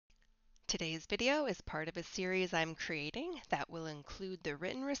Today's video is part of a series I'm creating that will include the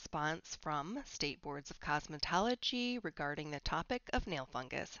written response from state boards of cosmetology regarding the topic of nail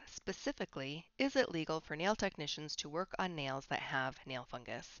fungus. Specifically, is it legal for nail technicians to work on nails that have nail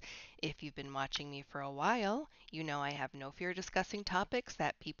fungus? If you've been watching me for a while, you know I have no fear discussing topics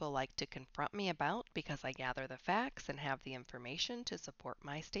that people like to confront me about because I gather the facts and have the information to support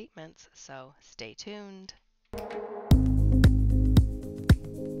my statements, so stay tuned.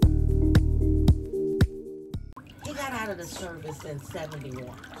 He got out of the service in 71,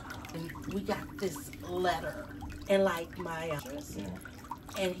 and we got this letter, and like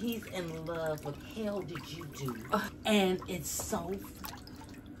and he's in love with Hell Did You Do, and it's so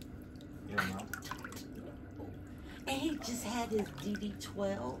and he just had his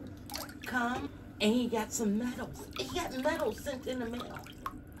DD12 come, and he got some medals. He got medals sent in the mail.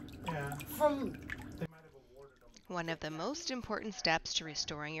 From One of the most important steps to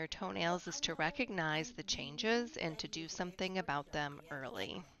restoring your toenails is to recognize the changes and to do something about them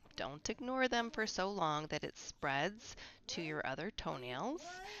early. Don't ignore them for so long that it spreads to your other toenails,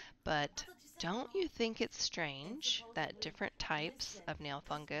 but don't you think it's strange that different types of nail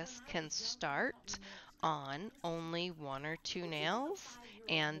fungus can start on only one or two nails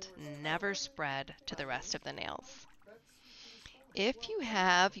and never spread to the rest of the nails? If you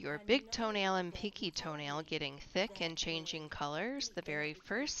have your big toenail and pinky toenail getting thick and changing colors, the very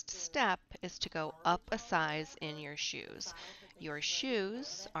first step is to go up a size in your shoes. Your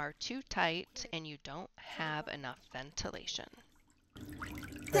shoes are too tight and you don't have enough ventilation.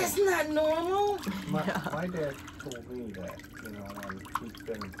 That's not normal. My dad told me that, when he's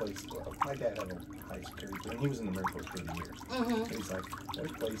been in places. Well, my dad had a high security, and he was in the Marine Corps for 30 years. And he's like,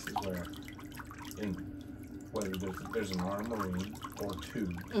 there's places where, whether there's an armed Marine or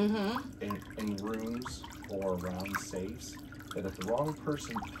two, in rooms or around safes, that if the wrong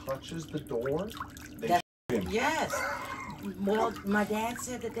person touches the door, they shoot him. Yes. Well, my dad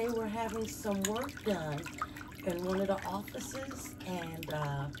said that they were having some work done in one of the offices, and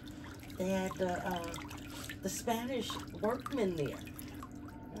they had the Spanish workmen there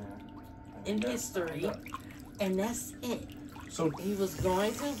in history, and that's it. So he was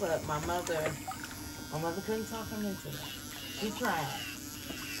going to, but my mother couldn't talk him into that. He tried.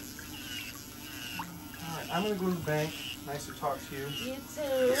 All right, I'm gonna go to the bank. Nice to talk to you. You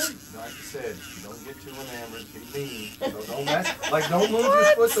too. Like I said, don't get too enamored. Get mean. Don't move your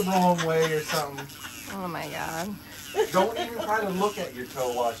foot the wrong way or something. Oh my God. Don't even try to look at your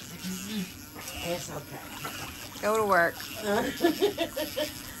toe wash. It's okay. Go to work. I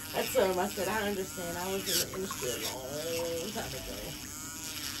told him, I said, I understand. I was in the industry a long time ago.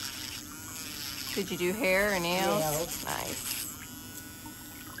 Did you do hair or nails? Nails. Nice.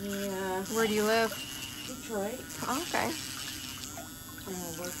 Yeah. Where do you live? Detroit. Oh, okay. And I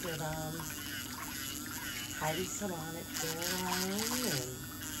worked at Heidi's Salon at Fairline, and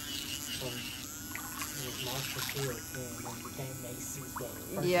it was Marshall Field then, and became Macy's.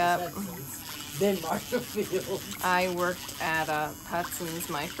 Yep. Then Marshall Field. I worked at Hudson's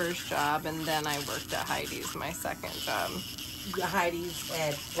my first job, and then I worked at Heidi's my second job. Heidi's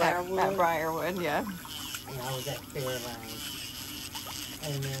at Briarwood? At Briarwood, yeah. Yeah, I was at Fairline.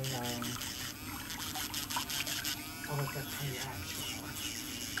 And then I worked at Pediculous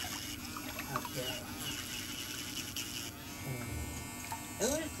out there. And it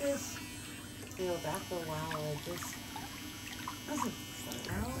was just, after a while, it just wasn't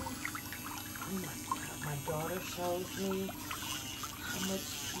fun. Oh my God, my daughter shows me how much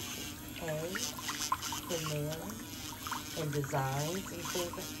people pay for nails and designs and things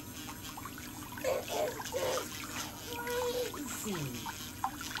like that. It is just crazy.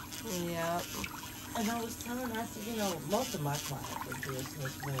 Yep. And I was telling her, I said, most of my clients are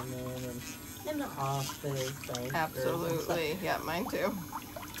business women and in the office, bankers. Absolutely. Yeah, mine too.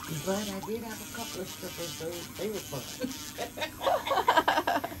 But I did have a couple of strippers. They were fun.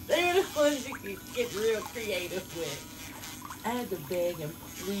 They were the ones you could get real creative with. I had to beg and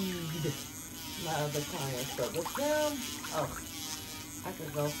plead my other clients, but with them, I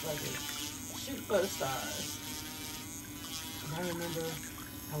could go for the shoot for the stars. And I remember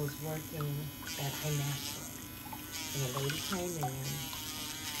I was working at High National, and a lady came in,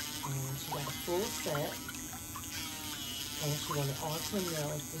 and she got a full set, and she wanted all 10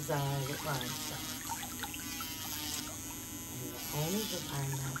 nails designed with rhinestones. And the owners of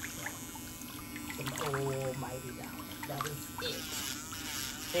High National, the almighty dollar, that was it.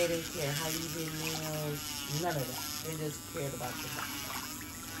 They didn't care how you did nails, none of that. They just cared about the dollar.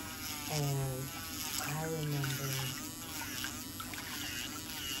 And I remember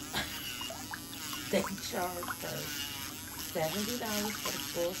they charged her $70 for the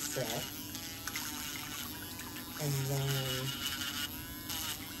full set, and then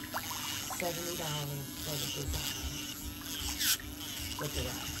 $70 for the design with the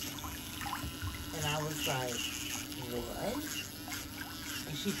rhinestone. And I was like, what?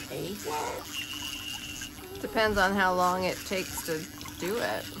 And she paid that? Depends on how long it takes to do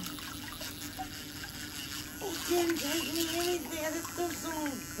it. It didn't take me anything. I just threw some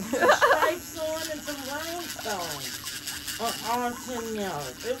stripes on and some rhinestones on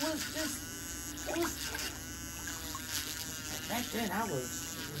 $10. It was back then I was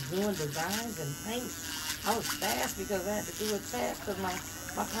doing designs and paint. I was fast because I had to do it fast because my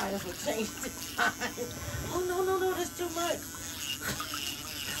clients would change the time. Oh, no, that's too much.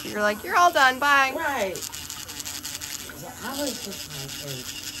 You're like, you're all done, bye. Right. So I was just like in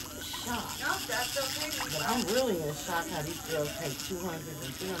shock. No, that's okay. But I'm really in shock how these girls take $200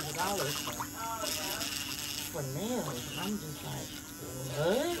 and $300 for nails. And I'm just like,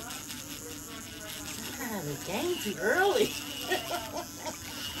 what? I got out of the game too early.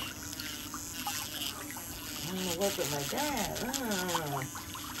 I'm gonna work with my dad. I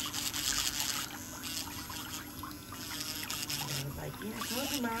was like, yeah, I told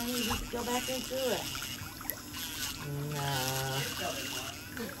you, Mommy, we could go back into it. Nah.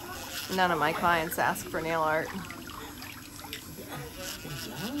 None of my clients ask for nail art.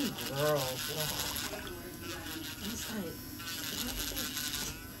 Young girls. It's like,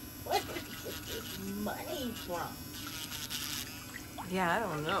 where did they get this money from? Yeah, I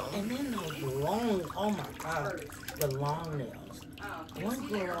don't know. And then those long, oh my God, the long nails. One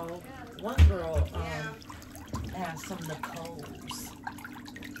girl had some Nicole's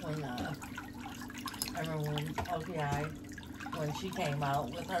when everyone, OPI, when she came out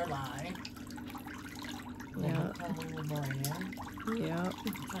with her line. The Yeah. Nicole brand. Yeah.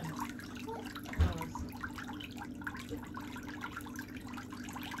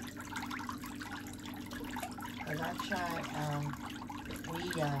 As I tried, we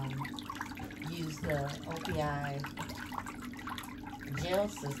used the OPI gel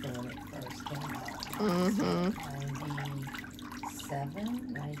system when it first came out. Mm-hmm.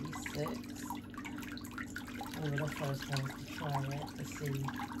 97, 96. We were the first ones to try it to see.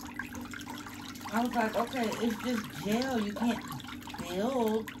 I was like, okay, it's just gel. You can't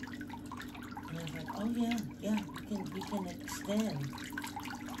build. And I was like, oh yeah, we can extend.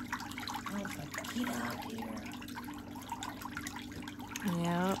 I was like, get out here.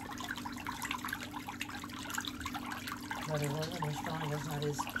 Yeah. But it wasn't as strong as how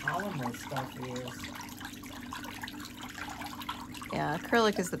this polymer stuff is. Yeah,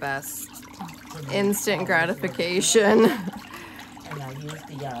 acrylic is the best. To me, Instant polymers gratification. were- And I used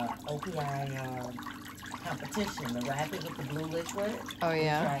the OPI competition, the rapid with the blue liquid. Oh, We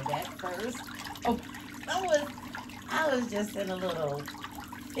yeah. tried that first. Oh, I was just in a little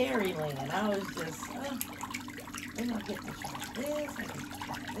fairyland. I was just, I'm gonna get to try this, I'm gonna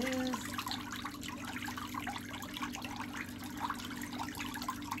try this.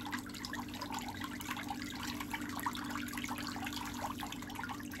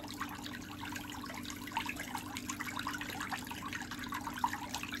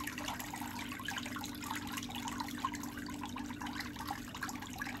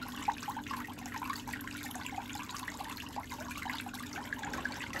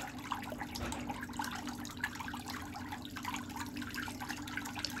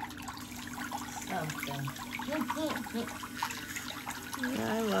 Something.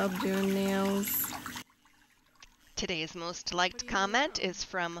 Yeah, I love doing nails. Today's most liked comment is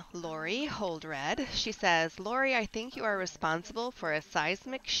from Lori Holdred. She says, Lori, I think you are responsible for a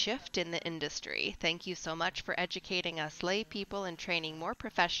seismic shift in the industry. Thank you so much for educating us lay people and training more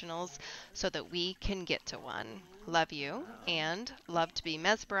professionals so that we can get to one. Love you and love to be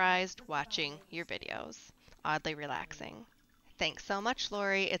mesmerized watching your videos. Oddly relaxing. Thanks so much,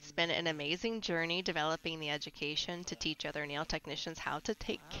 Lori. It's been an amazing journey developing the education to teach other nail technicians how to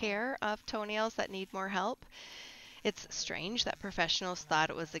take care of toenails that need more help. It's strange that professionals thought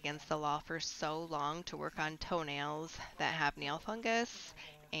it was against the law for so long to work on toenails that have nail fungus,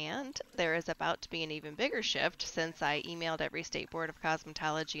 and there is about to be an even bigger shift since I emailed every state board of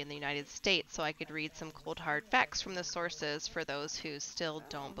cosmetology in the United States so I could read some cold hard facts from the sources for those who still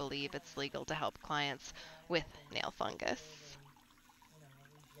don't believe it's legal to help clients with nail fungus.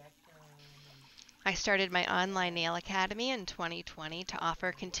 I I started my online nail academy in 2020 to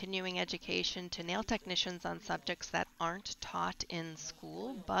offer continuing education to nail technicians on subjects that aren't taught in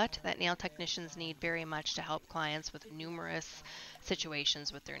school, but that nail technicians need very much to help clients with numerous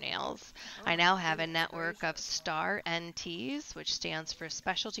situations with their nails. I now have a network of STAR NTs, which stands for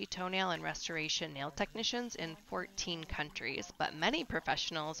Specialty Toenail and Restoration Nail Technicians, in 14 countries, but many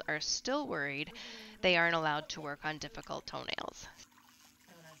professionals are still worried they aren't allowed to work on difficult toenails.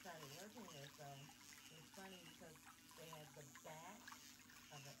 And when I started working with them, it was funny because they had the back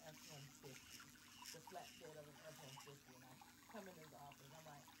of an F-150, the flatbed of an F-150, and I come in his office, I'm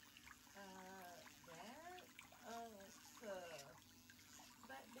like, Dad, it's a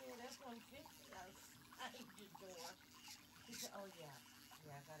flatbed F-150 outside your door. He said, oh yeah,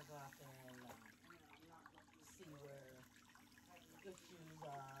 I gotta go out there and see where issues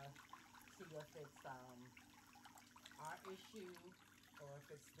are, see if it's our issue or if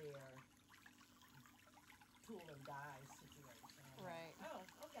it's their tool and die situation. Right. Oh,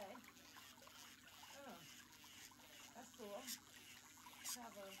 okay. Oh, that's cool.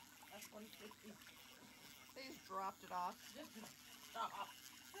 Have a F-150. They just dropped it off. Just stop.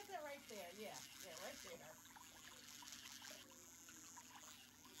 Put that right there. Yeah, right there.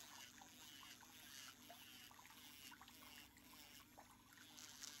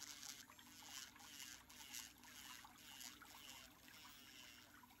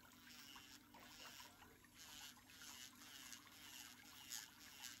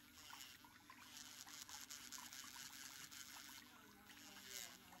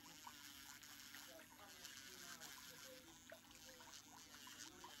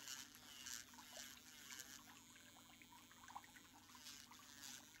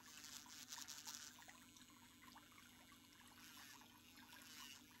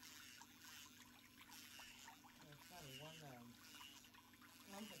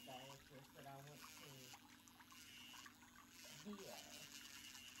 One podiatrist that I went to via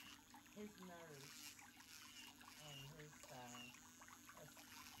his nurse and his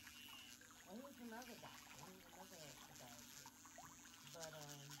he was another doctor. He was another podiatrist. But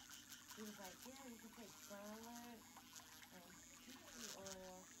he was like, yeah, you can take Discolored and CC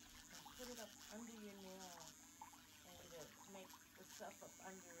oil and put it up under your nail and it'll make the stuff up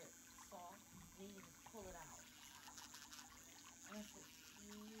under it soft. Then you just pull it out. And I said,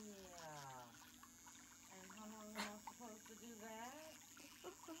 yeah. And how long am I supposed to do that?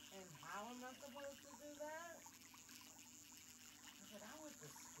 And how am I supposed to do that? I said, I went to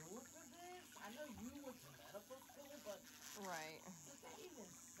school for this. I know you went to medical school, but Right. does that even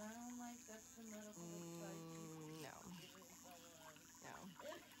sound like that's the medical advice you No. giving someone? No.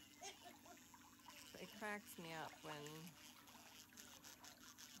 It cracks me up when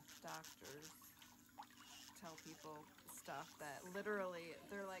doctors tell people stuff that literally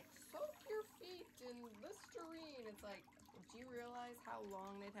they're like, soak your feet in Listerine. It's like, do you realize how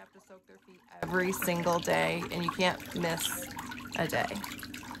long they'd have to soak their feet every single day, and you can't miss a day?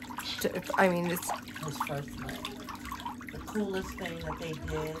 I mean, it's His first night. The coolest thing that they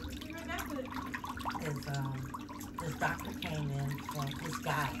did is this doctor came in from this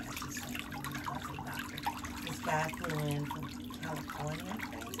guy, I should say. I say doctor. This guy flew in from California,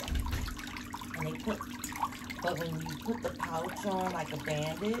 I think. And they but when you put the pouch on like a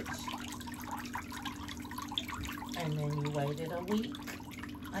bandage, and then you waited a week,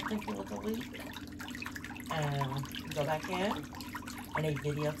 I think it was a week, and you go back in, and they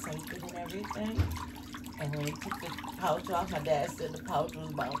videotaped it and everything. And when he took the pouch off, my dad said the pouch was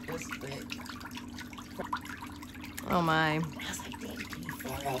about this thick. oh my. I was like, Dad, can you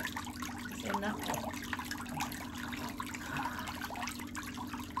feel it? He said, no.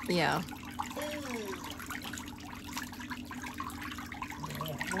 Yeah.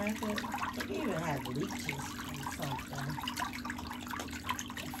 Yeah, man, they even had leeches and something.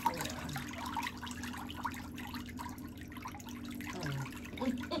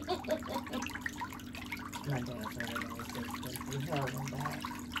 My dad's one of those that we held him back.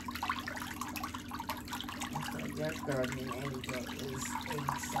 I said, your guardian angel is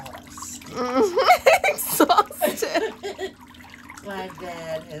exhausted. Exhausted. My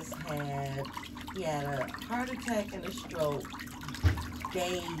dad he had a heart attack and a stroke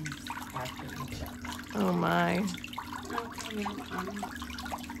days after each other. Oh my.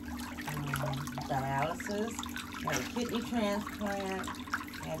 Dialysis, had a kidney transplant,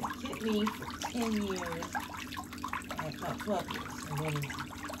 had a kidney for 10 years, and 12 years, and then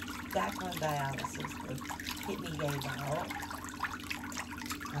back on dialysis, the kidney gave out.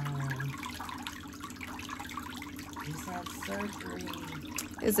 He's had surgery.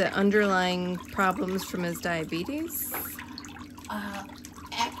 Is it underlying problems from his diabetes?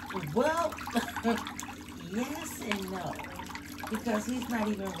 Well, yes and no. Because he's not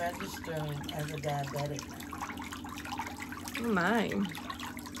even registering as a diabetic now. My.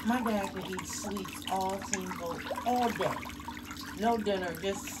 My dad could eat sweets all day. No dinner,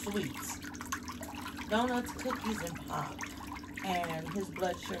 just sweets. Donuts, cookies, and pop. And his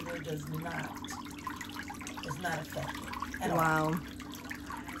blood sugar is not affected at all. Wow.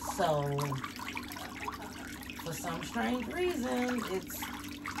 So, for some strange reason,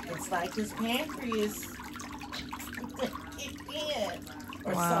 it's like his pancreas kicked in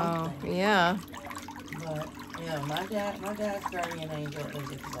or something. Yeah. But yeah, my dad's guardian angel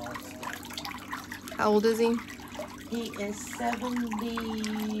is exhausted. How old is he? He is 74.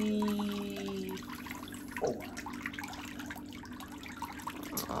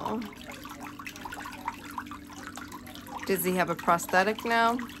 Oh. Does he have a prosthetic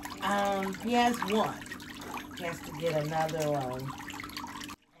now? He has one. He has to get another one.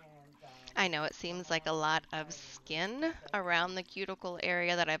 I know it seems like a lot of skin around the cuticle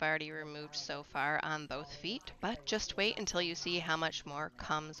area that I've already removed so far on both feet, but just wait until you see how much more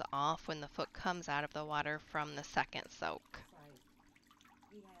comes off when the foot comes out of the water from the second soak.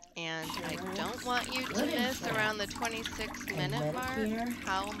 And I don't want you to miss around the 26-minute mark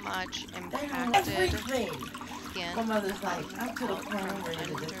how much impacted skin My mother's like, I'm to the point where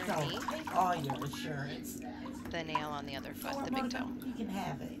you just don't take all your insurance. the nail on the other foot, the big toe. You can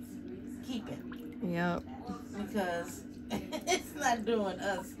have it. Keep it. Yep. Because it's not doing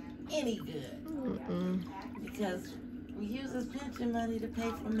us any good. Mm-mm. Because we use his pension money to pay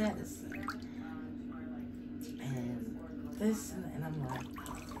for medicine. And this, and I'm like,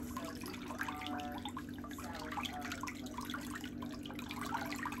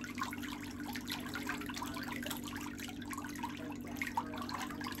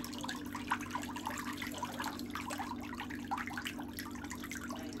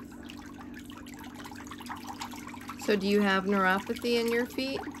 So do you have neuropathy in your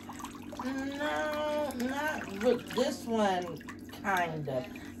feet? no, not with this one, kind of.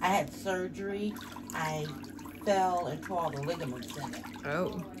 I had surgery. I fell and tore all the ligaments in it.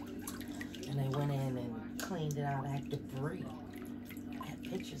 Oh. And they went in and cleaned it out. I had debris. I had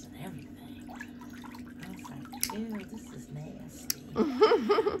pictures and everything. I was like, ew, this is nasty.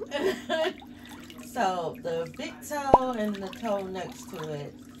 So the big toe and the toe next to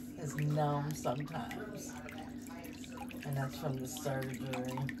it is numb sometimes. And that's from the surgery.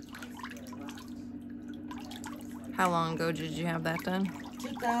 How long ago did you have that done?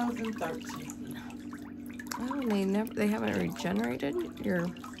 2013. Oh, and they haven't regenerated your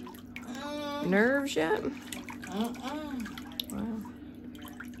nerves yet?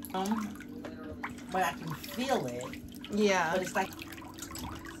 Wow. But I can feel it. Yeah. But it's like,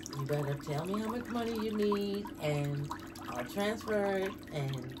 you better tell me how much money you need, and I'll transfer it,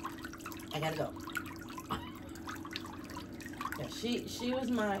 and I gotta go. Yeah, she was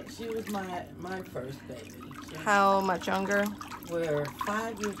my first baby. How much younger? We're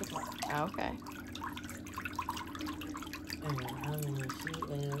 5 years apart. Okay. And I mean, she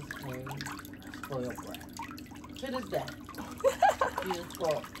is a spoiled brat. To this day. She's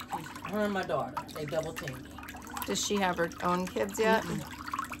spoiled. Her and my daughter, they double team me. Does she have her own kids yet?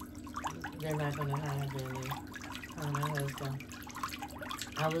 They're not going to have any. Her and my husband.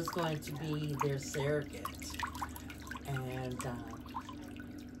 I was going to be their surrogate. And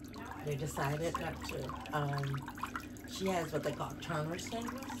they decided not to. She has what they call Turner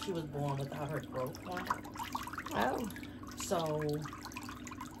syndrome. She was born without her growth hormone. Oh. So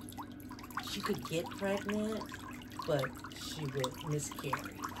she could get pregnant, but she would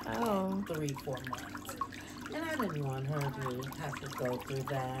miscarry. Oh. 3-4 months. And I didn't want her to have to go through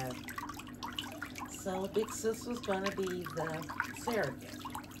that. So Big Sis was going to be the surrogate.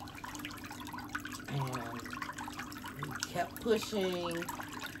 And we kept pushing.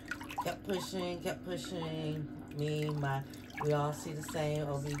 We all see the same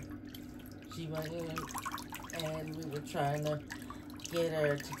OB-GYN, and we were trying to get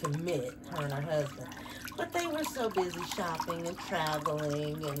her to commit, her and her husband. But they were so busy shopping and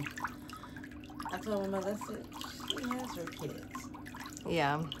traveling, and I told my mother, I said, she has her kids.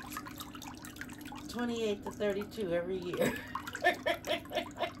 Yeah. 28 to 32 every year.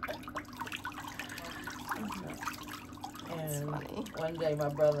 And one day my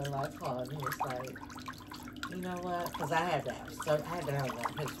brother-in-law called and he was like, you know what? Because I had to have a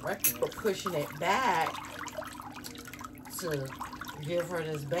hysterectomy. Pushing it back to give her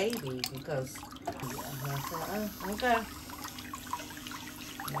this baby because, and I said, okay.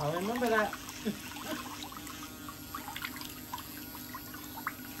 I'll remember that.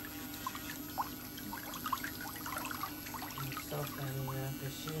 It's so funny after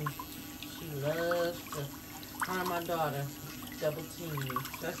she loves to harm my daughter, double team me,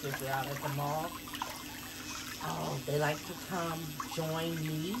 especially if we're out at the mall. Oh, they like to come join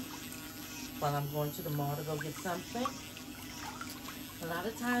me while I'm going to the mall to go get something. A lot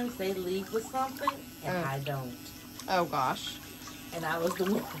of times they leave with something and I don't. Oh gosh. And I was the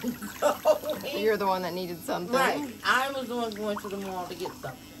one going. You're the one that needed something. Right. I was the one going to the mall to get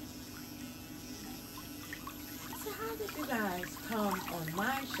something. So how did you guys come on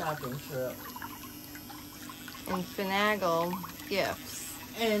my shopping trip And finagle gifts.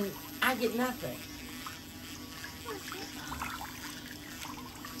 and I get nothing?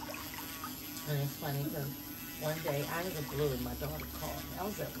 And it's funny because one day, out of the blue, my daughter called me. I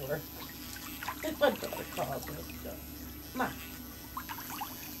was at work. And my daughter called me. She goes, "Ma,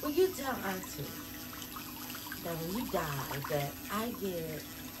 will you tell Auntie that when you die, that I get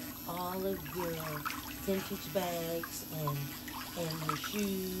all of your vintage bags and your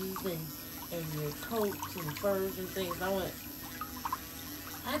shoes and your coats and furs and things?" I went,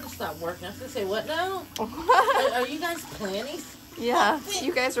 I had to stop working. I said, "Say what now? Are you guys planning?" Yeah,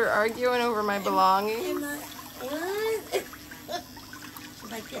 you guys are arguing over my belongings. And I, what? She's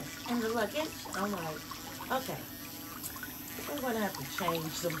like, "Yes." And the luggage. I'm like, okay. I'm going to have to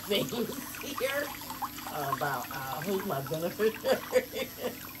change some things here about who's my beneficiary.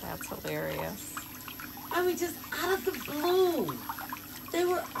 That's hilarious. I mean, just out of the blue. They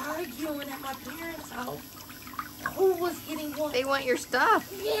were arguing at my parents' house. Who was getting what? They want your stuff.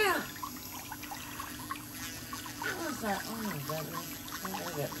 Yeah. I was like, oh my goodness. Oh my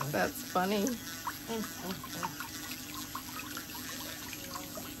goodness. That's funny.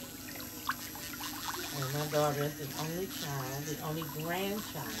 And my daughter is the only child, the only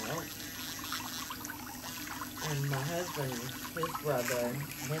grandchild. And my husband, his brother,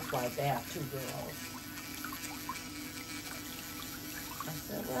 and his wife, they have 2 girls. I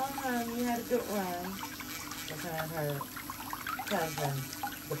said, "Well, hon, you had a good run." Because her cousin,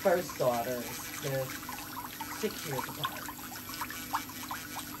 the first daughter, they're 6 years apart.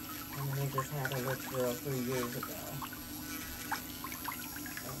 And then they just had a little girl 3 years ago.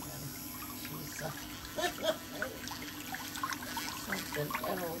 And she's something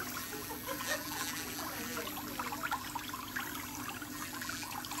else.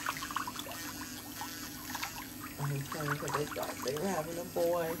 And he's telling me that they thought they were having a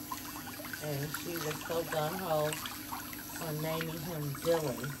boy. And she was so gung-ho on naming him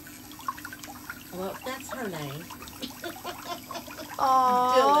Dylan. Well, that's her name.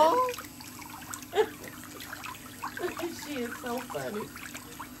 Aww. Dylan. She is so funny.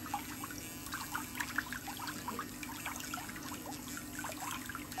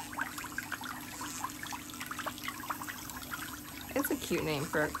 It's a cute name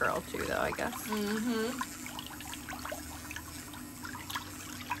for a girl too, though, I guess. Mm-hmm.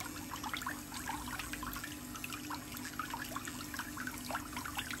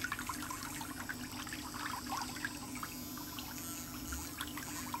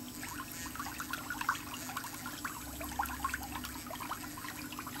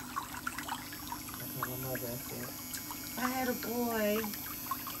 I had a boy,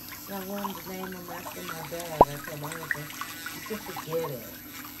 so I wanted to name him after my dad. I told my husband, "You can forget it."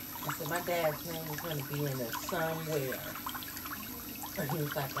 I said, "My dad's name is going to be in there somewhere." And he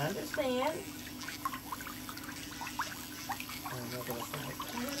was like, "I understand." And my mother was like,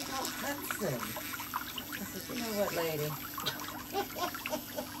 "What about Hudson?" I said, "You know what, lady?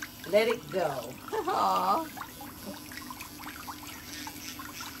 Let it go." Aww.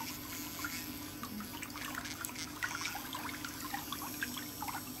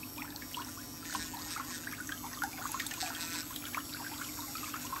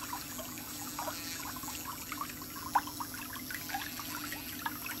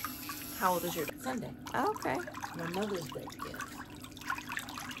 How old is your dog? Sunday, Oh, okay. my Mother's Day gift.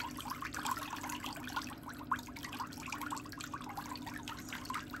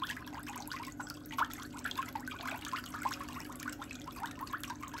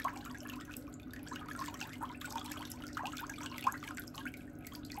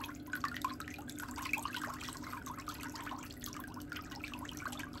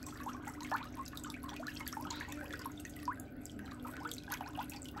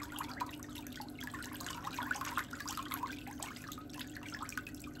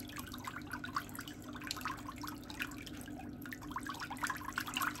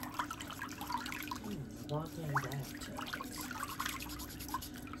 Walking bathtubs.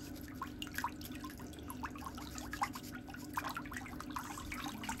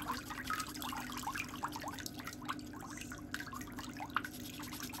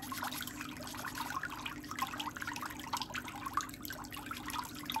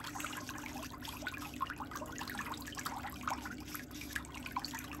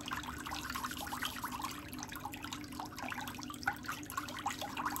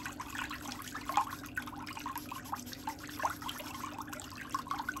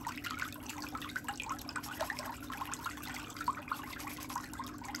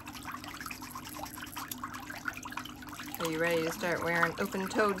 ready to start wearing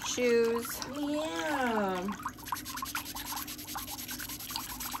open-toed shoes. Yeah. And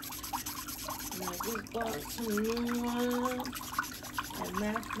I just bought some new ones. I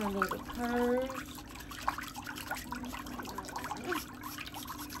matched my little purse.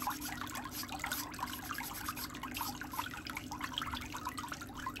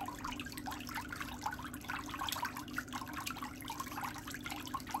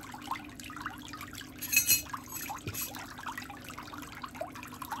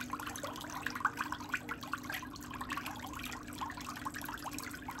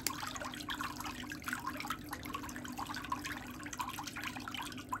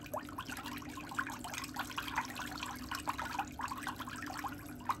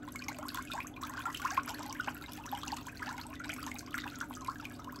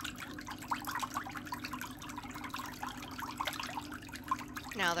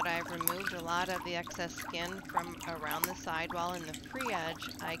 Now that I've removed a lot of the excess skin from around the sidewall and the free edge,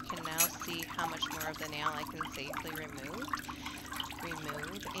 I can now see how much more of the nail I can safely remove.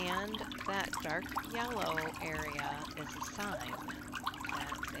 And that dark yellow area is a sign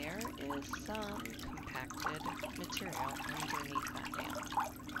that there is some compacted material underneath that nail.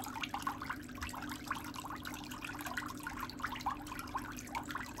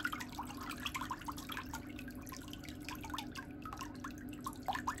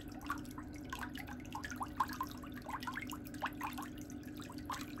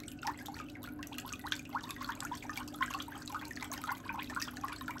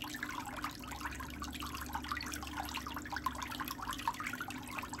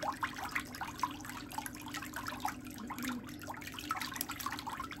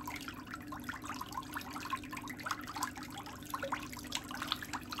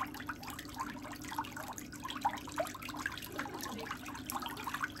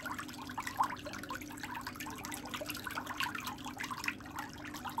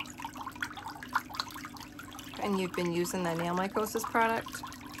 And you've been using the nail mycosis product?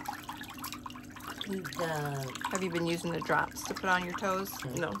 Have you been using the drops to put on your toes?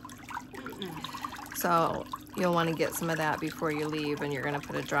 No. So you'll want to get some of that before you leave, and you're going to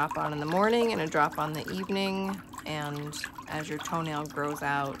put a drop on in the morning and a drop on the evening, and as your toenail grows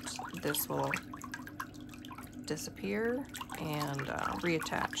out, this will disappear and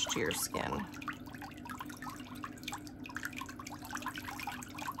reattach to your skin.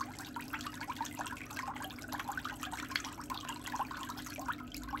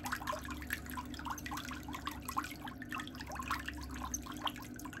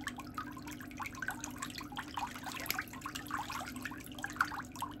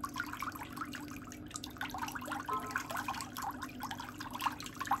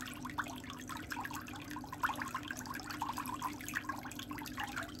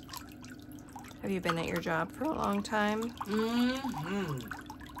 Have you been at your job for a long time?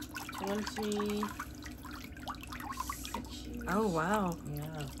 26 years. Oh, wow. Yeah.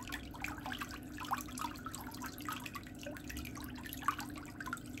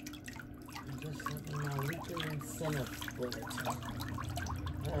 I'm just looking at my weekly incentive bulletin.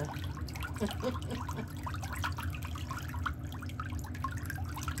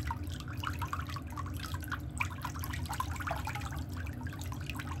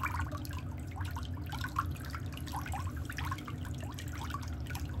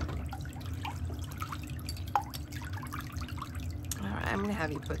 I'm going to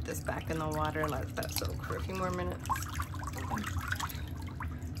have you put this back in the water and let that soak for a few more minutes.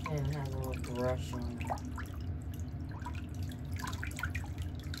 And have a little brush on it.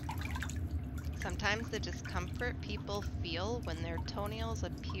 Sometimes the discomfort people feel when their toenails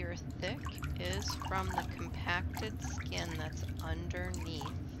appear thick is from the compacted skin that's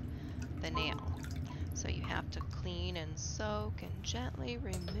underneath the nail. So you have to clean and soak and gently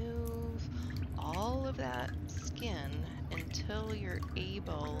remove all of that skin until you're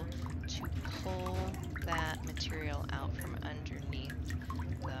able to pull that material out from underneath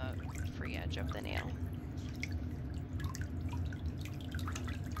the free edge of the nail.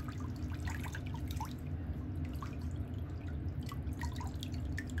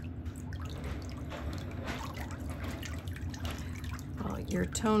 Well, your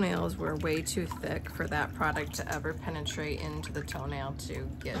toenails were way too thick for that product to ever penetrate into the toenail to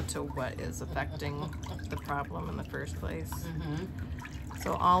get to what is affecting the problem in the first place.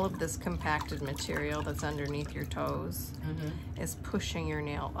 So all of this compacted material that's underneath your toes is pushing your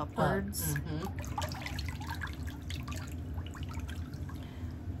nail upwards.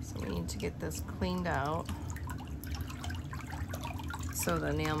 So we need to get this cleaned out so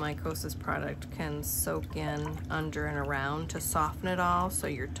the nail mycosis product can soak in under and around to soften it all so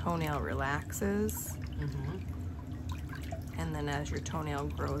your toenail relaxes. and then as your toenail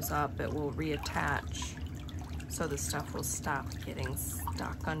grows up, it will reattach, so the stuff will stop getting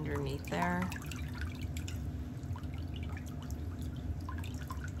stuck underneath there.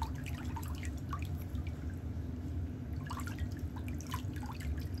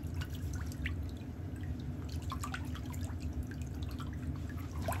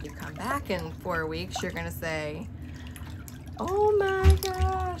 You come back in 4 weeks, you're gonna say, oh my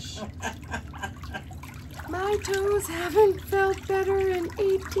gosh, my toes haven't felt better in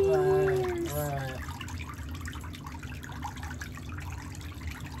 18 years. Right.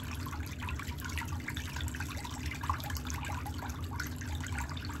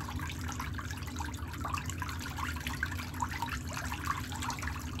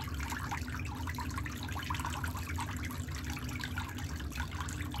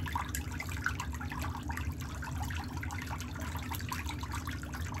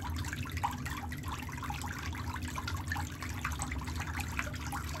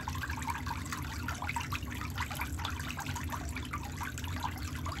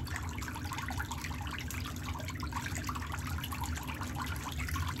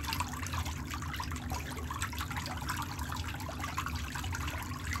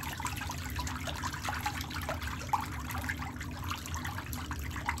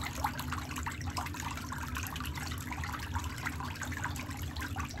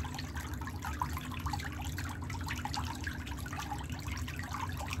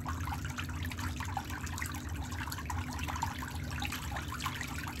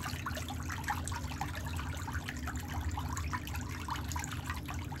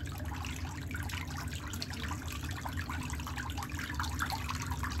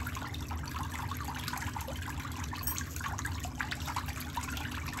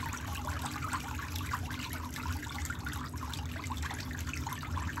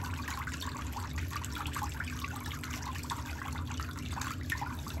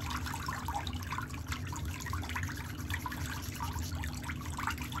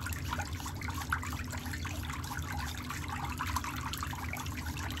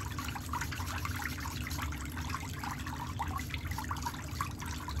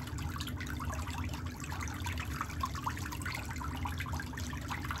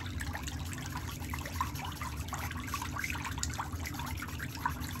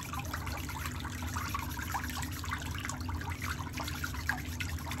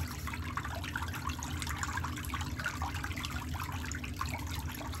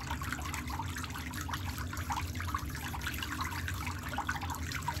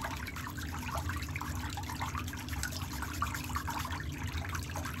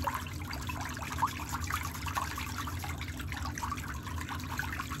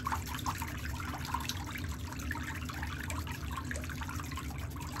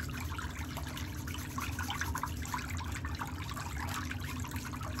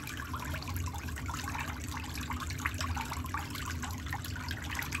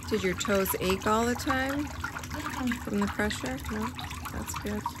 Did your toes ache all the time from the pressure? No? That's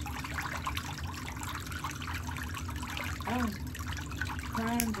good. Oh,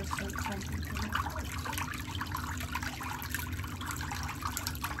 Brian just said something to me.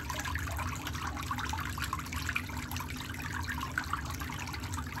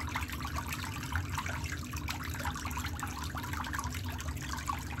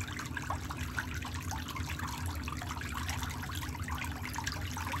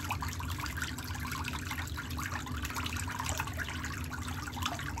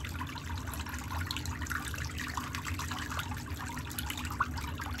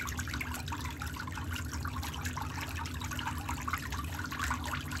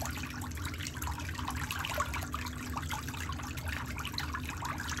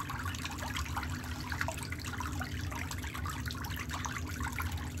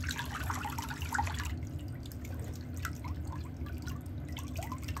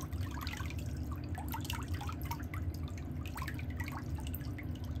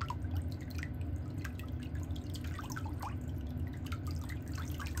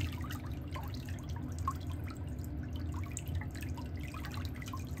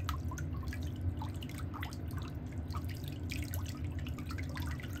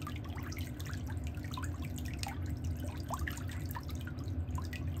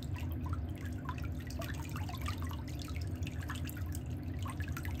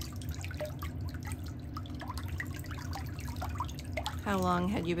 How long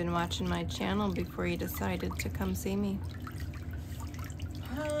had you been watching my channel before you decided to come see me?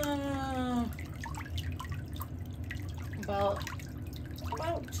 About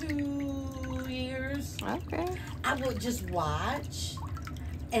 2 years. Okay. I would just watch,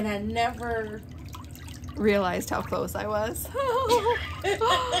 and I never realized how close I was.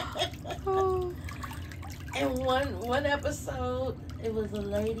 And one episode, it was a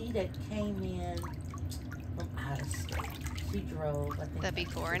lady that came in from out of state. She drove, I think. The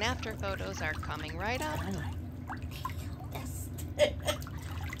before and after photos are coming right up. I'm like, yes.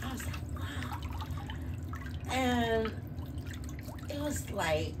 I was like, wow. And it was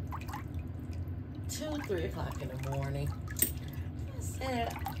like 2, 3 o'clock in the morning. I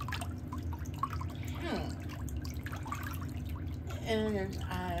said, and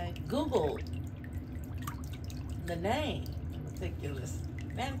I Googled the name, Meticulous,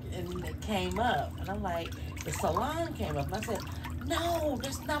 and it came up. And I'm like, the salon came up. And I said, no,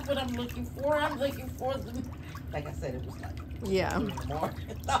 that's not what I'm looking for. I'm looking for the, like I said, it was like 2 in the morning.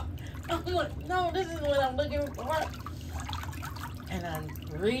 I'm like, no, this is what I'm looking for. And I'm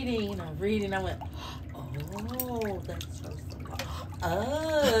reading. I went, oh, that's her salon.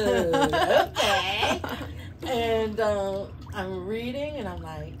 Oh, okay. And I'm reading, and I'm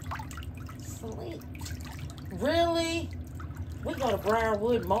like, sleep. Really? We go to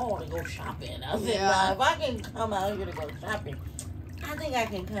Briarwood Mall to go shopping. I said, now, if I can come out here to go shopping, I think I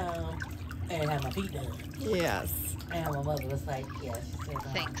can come and have my feet done. Yes. And my mother was like, yes. She said,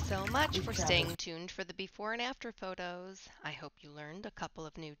 Thanks so much for staying tuned for the before and after photos. I hope you learned a couple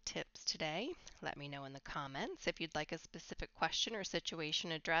of new tips today. Let me know in the comments if you'd like a specific question or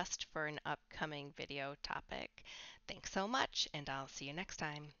situation addressed for an upcoming video topic. Thanks so much, and I'll see you next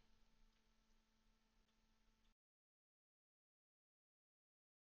time.